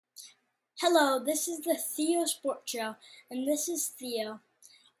Hello, this is the Theo Sport Show, and this is Theo.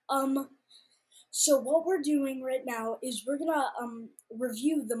 So what we're doing right now is we're gonna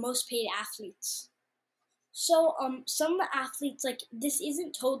review the most paid athletes. So some of the athletes, like, this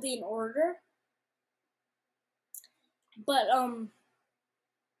isn't totally in order, but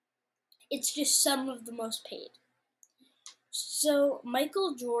it's just some of the most paid. So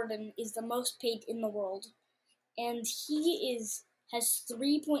Michael Jordan is the most paid in the world, and he has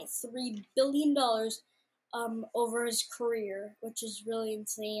 $3.3 billion over his career, which is really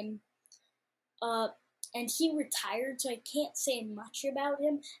insane. And he retired, so I can't say much about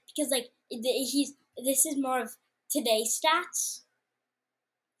him because, like, this is more of today's stats.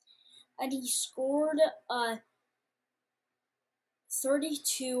 And he scored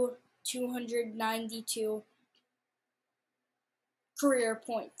 292 career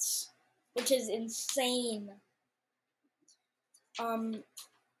points, which is insane.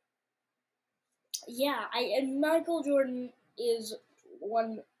 And Michael Jordan is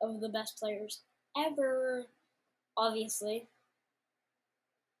one of the best players ever, obviously.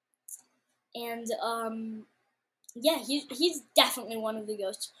 And he's definitely one of the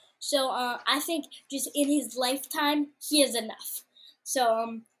GOATs. So I think just in his lifetime, he is enough.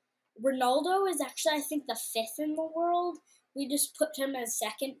 So Ronaldo is actually, I think, the 5th in the world. We just put him as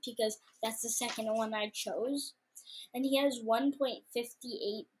second because that's the second one I chose. And he has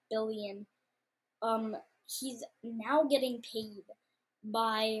 1.58 billion. He's now getting paid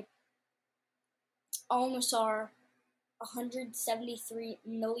by Al Nassr $173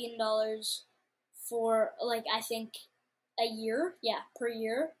 million for, like, I think a year, per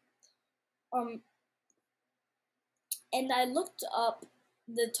year. And I looked up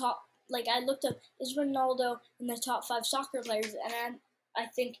is Ronaldo in the top 5 soccer players, and I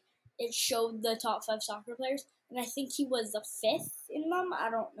think it showed the top 5 soccer players, and I think he was the 5th in them. I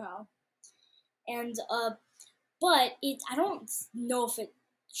don't know, and but I don't know if it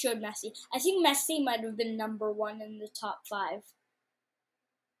showed Messi. I think Messi might have been number 1 in the top 5.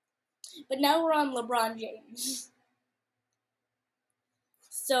 But now we're on LeBron James.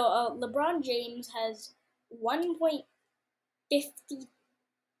 So LeBron James has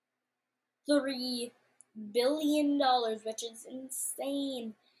 $1.53 billion, which is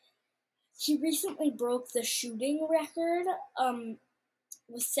insane. He recently broke the shooting record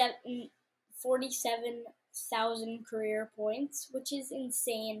with 47,000 career points, which is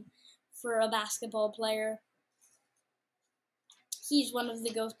insane for a basketball player. He's one of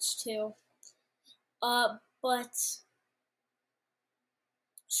the GOATs too. But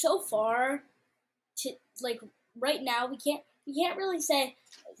so far, right now, we can't really say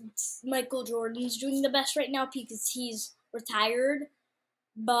Michael Jordan's doing the best right now because he's retired.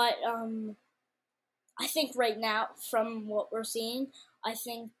 But I think right now, from what we're seeing, I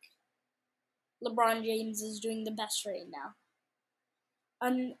think LeBron James is doing the best right now.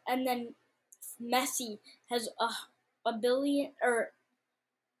 And then Messi has a billion or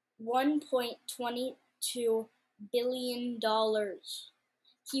 $1.22 billion.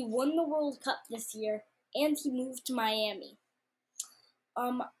 He won the World Cup this year, and he moved to Miami.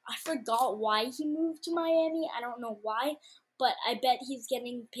 I forgot why he moved to Miami. I don't know why, but I bet he's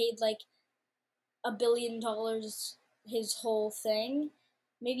getting paid like $1 billion his whole thing,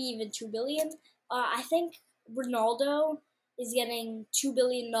 maybe even $2 billion. I think Ronaldo is getting $2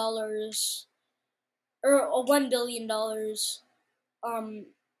 billion or $1 billion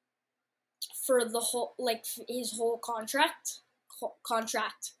for the whole, like, his whole contract.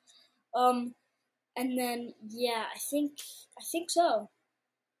 And then I think so.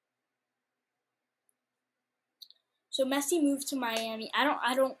 So Messi moved to Miami.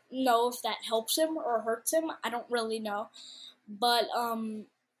 I don't know if that helps him or hurts him. I don't really know. But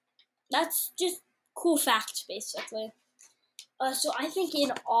that's just cool fact, basically. So I think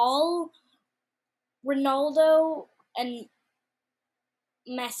in all, Ronaldo and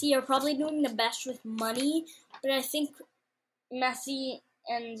Messi are probably doing the best with money, but I think Messi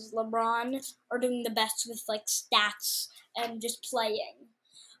and LeBron are doing the best with, like, stats and just playing.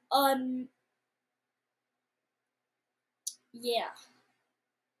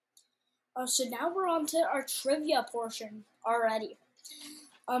 So now we're on to our trivia portion already.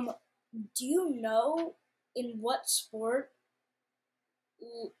 Do you know in what sport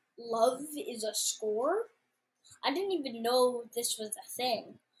love is a score? I didn't even know this was a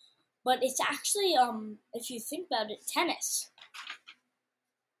thing. But it's actually, if you think about it, tennis.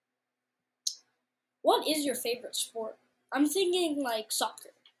 What is your favorite sport? I'm thinking, like,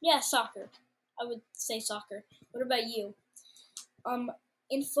 soccer. Yeah, soccer. I would say soccer. What about you?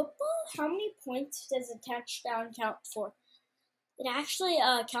 In football, how many points does a touchdown count for? It actually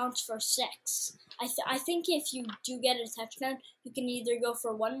counts for 6. I think if you do get a touchdown, you can either go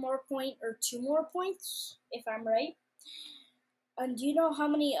for 1 more point or 2 more points, if I'm right. And do you know how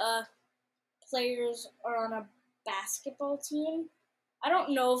many players are on a basketball team? I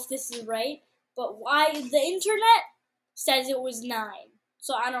don't know if this is right, but why the internet says it was 9,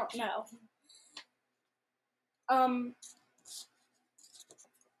 so I don't know.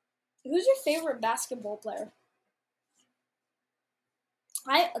 Who's your favorite basketball player?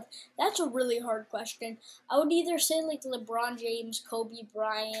 That's a really hard question. I would either say like LeBron James, Kobe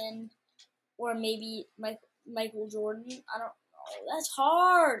Bryant, or maybe Michael Jordan. I don't know. That's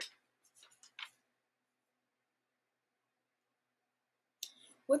hard.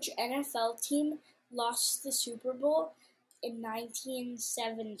 Which NFL team lost the Super Bowl in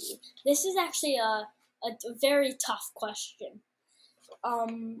 1970? This is actually a very tough question.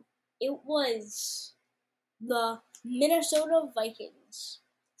 It was the Minnesota Vikings.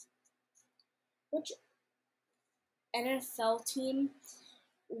 Which NFL team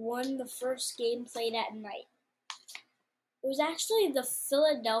won the first game played at night? It was actually the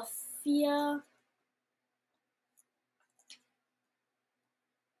Philadelphia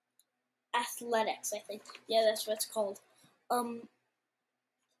Athletics, I think. Yeah, that's what it's called.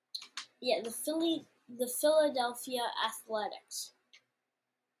 Yeah, the Philadelphia Athletics.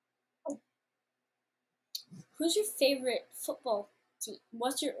 Who's your favorite football team?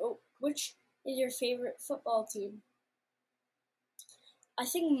 Which is your favorite football team? I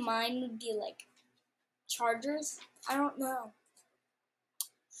think mine would be like Chargers. I don't know.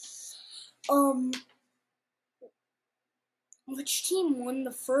 Which team won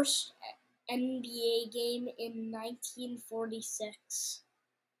the first NBA game in 1946?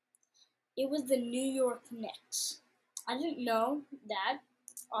 It was the New York Knicks. I didn't know that,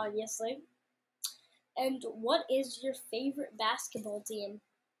 obviously. And what is your favorite basketball team?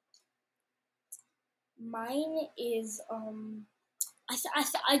 Mine is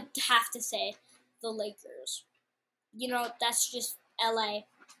I'd have to say the Lakers. You know, that's just LA.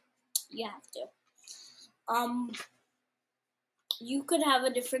 You have to. You could have a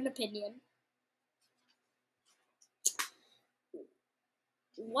different opinion.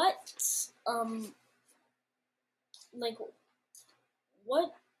 What like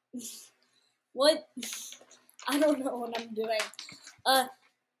what what I don't know what I'm doing.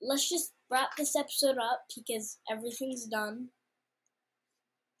 Let's just wrap this episode up because everything's done.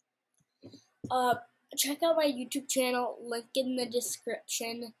 Check out my YouTube channel, link in the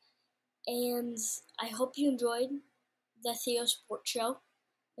description, and I hope you enjoyed the Theo Sports Show.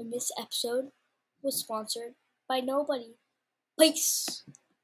 And this episode was sponsored by nobody. Peace!